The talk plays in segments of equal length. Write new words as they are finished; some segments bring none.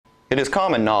It is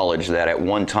common knowledge that at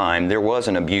one time there was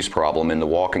an abuse problem in the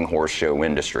walking horse show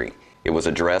industry. It was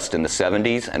addressed in the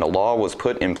 70s and a law was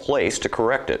put in place to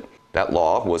correct it. That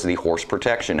law was the Horse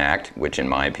Protection Act, which in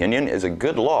my opinion is a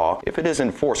good law if it is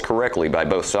enforced correctly by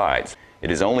both sides. It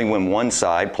is only when one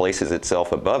side places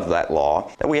itself above that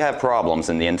law that we have problems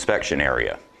in the inspection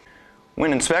area.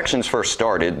 When inspections first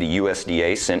started, the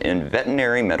USDA sent in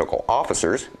veterinary medical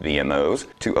officers, VMOs,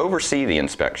 to oversee the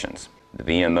inspections. The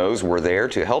VMOs were there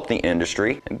to help the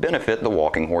industry and benefit the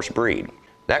walking horse breed.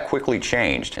 That quickly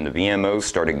changed and the VMOs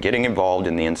started getting involved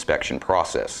in the inspection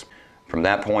process. From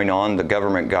that point on, the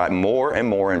government got more and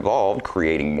more involved,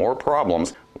 creating more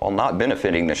problems while not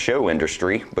benefiting the show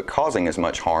industry but causing as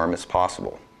much harm as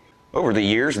possible. Over the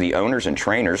years, the owners and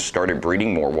trainers started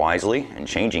breeding more wisely and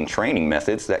changing training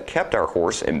methods that kept our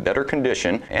horse in better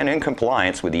condition and in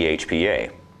compliance with the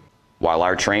HPA. While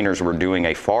our trainers were doing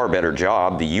a far better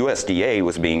job, the USDA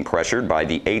was being pressured by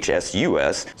the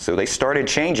HSUS, so they started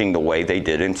changing the way they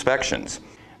did inspections.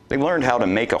 They learned how to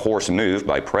make a horse move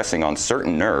by pressing on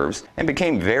certain nerves and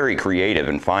became very creative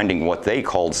in finding what they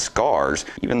called scars,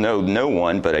 even though no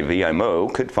one but a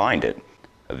VMO could find it.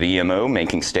 A VMO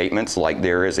making statements like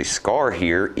there is a scar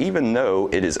here even though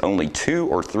it is only 2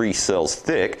 or 3 cells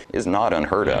thick is not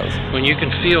unheard of. When you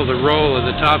can feel the roll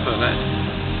at the top of it,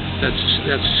 that's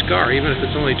a scar, even if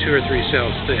it's only 2 or 3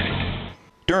 cells thick.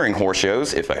 During horse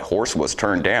shows, if a horse was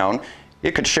turned down,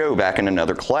 it could show back in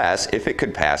another class if it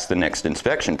could pass the next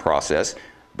inspection process,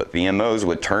 but VMOs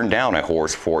would turn down a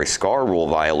horse for a scar rule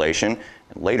violation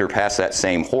and later pass that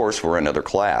same horse for another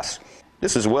class.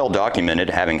 This is well documented,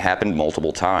 having happened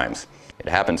multiple times. It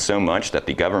happened so much that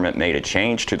the government made a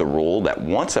change to the rule that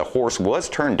once a horse was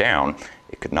turned down,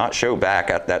 it could not show back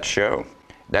at that show.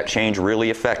 That change really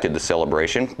affected the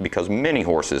celebration because many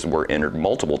horses were entered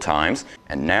multiple times,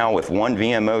 and now if one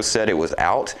VMO said it was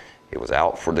out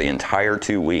for the entire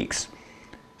 2 weeks.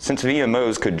 Since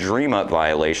VMOs could dream up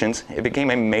violations, it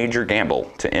became a major gamble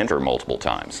to enter multiple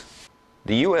times.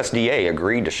 The USDA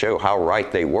agreed to show how right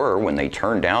they were when they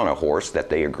turned down a horse that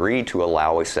they agreed to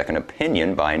allow a second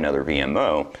opinion by another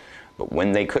VMO, but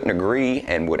when they couldn't agree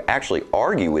and would actually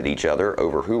argue with each other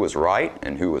over who was right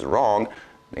and who was wrong,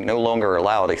 they no longer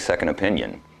allowed a second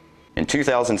opinion. In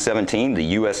 2017,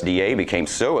 the USDA became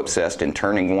so obsessed in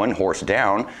turning one horse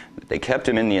down that they kept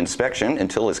him in the inspection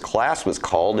until his class was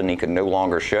called and he could no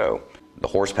longer show. The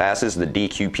horse passes the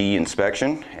DQP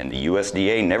inspection, and the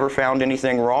USDA never found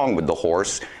anything wrong with the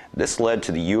horse. This led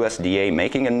to the USDA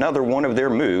making another one of their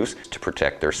moves to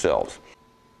protect themselves.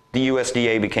 The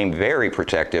USDA became very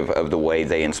protective of the way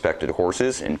they inspected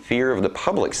horses in fear of the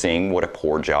public seeing what a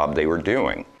poor job they were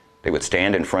doing. They would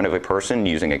stand in front of a person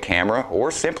using a camera or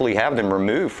simply have them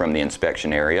removed from the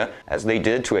inspection area, as they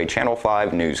did to a Channel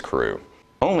 5 news crew.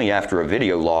 Only after a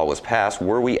video law was passed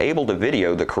were we able to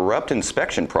video the corrupt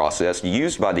inspection process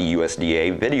used by the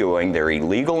USDA videoing their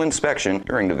illegal inspection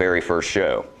during the very first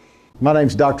show. My name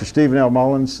is Dr. Stephen L.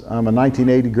 Mullins. I'm a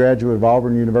 1980 graduate of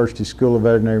Auburn University School of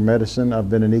Veterinary Medicine. I've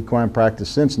been in equine practice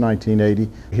since 1980.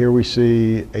 Here we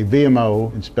see a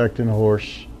VMO inspecting a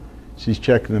horse. She's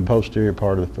checking the posterior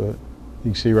part of the foot.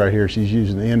 You can see right here she's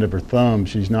using the end of her thumb.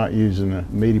 She's not using the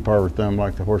meaty part of her thumb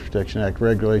like the Horse Protection Act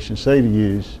regulations say to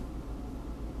use.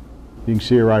 You can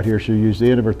see her right here. She'll use the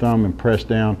end of her thumb and press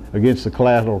down against the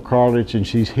collateral cartilage, and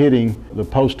she's hitting the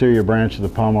posterior branch of the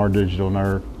palmar digital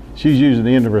nerve. She's using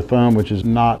the end of her thumb, which is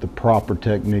not the proper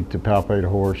technique to palpate a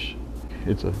horse.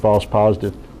 It's a false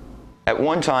positive. At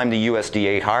one time, the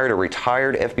USDA hired a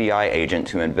retired FBI agent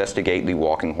to investigate the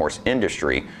walking horse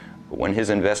industry. But when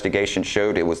his investigation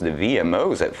showed it was the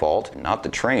VMOs at fault, not the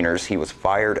trainers, he was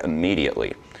fired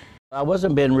immediately. I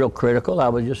wasn't being real critical. I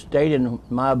was just stating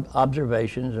my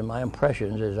observations and my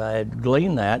impressions as I had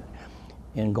gleaned that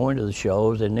in going to the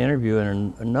shows and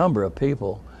interviewing a number of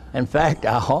people. In fact,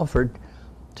 I offered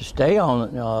to stay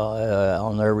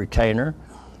on their retainer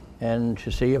and to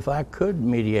see if I could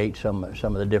mediate some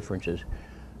of the differences.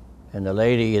 And the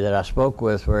lady that I spoke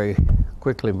with very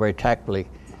quickly and very tactfully,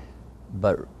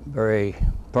 but very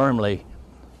firmly,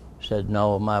 said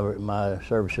no, my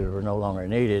services were no longer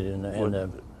needed, and the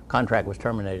contract was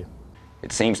terminated.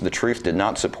 It seems the truth did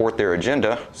not support their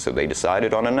agenda, so they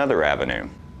decided on another avenue.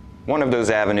 One of those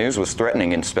avenues was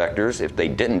threatening inspectors if they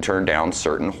didn't turn down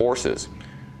certain horses.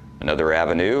 Another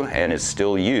avenue, and is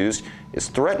still used, is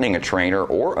threatening a trainer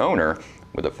or owner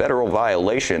with a federal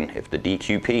violation if the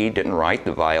DQP didn't write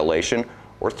the violation,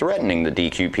 or threatening the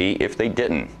DQP if they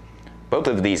didn't. Both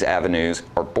of these avenues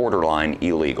are borderline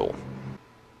illegal.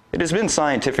 It has been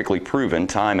scientifically proven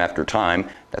time after time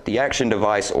that the action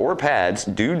device or pads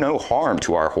do no harm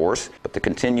to our horse, but the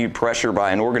continued pressure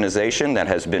by an organization that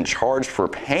has been charged for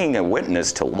paying a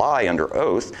witness to lie under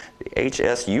oath, the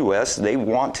HSUS, they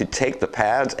want to take the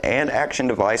pads and action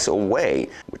device away,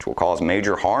 which will cause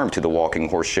major harm to the walking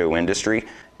horse show industry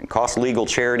and cost legal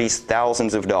charities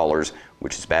thousands of dollars,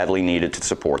 which is badly needed to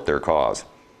support their cause.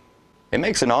 It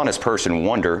makes an honest person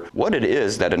wonder what it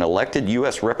is that an elected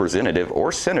U.S. representative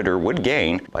or senator would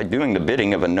gain by doing the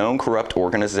bidding of a known corrupt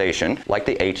organization like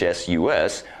the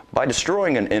HSUS by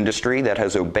destroying an industry that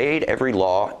has obeyed every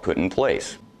law put in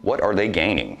place. What are they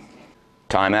gaining?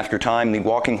 Time after time, the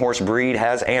walking horse breed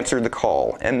has answered the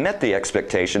call and met the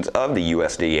expectations of the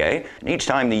USDA, and each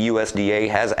time the USDA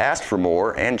has asked for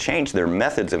more and changed their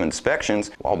methods of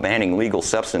inspections while banning legal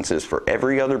substances for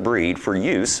every other breed for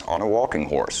use on a walking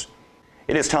horse.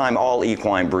 It is time all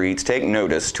equine breeds take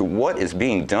notice to what is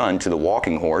being done to the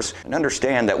walking horse and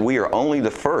understand that we are only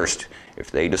the first.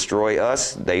 If they destroy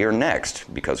us, they are next,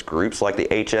 because groups like the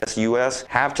HSUS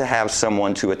have to have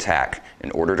someone to attack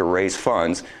in order to raise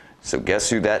funds. So guess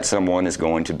who that someone is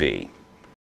going to be?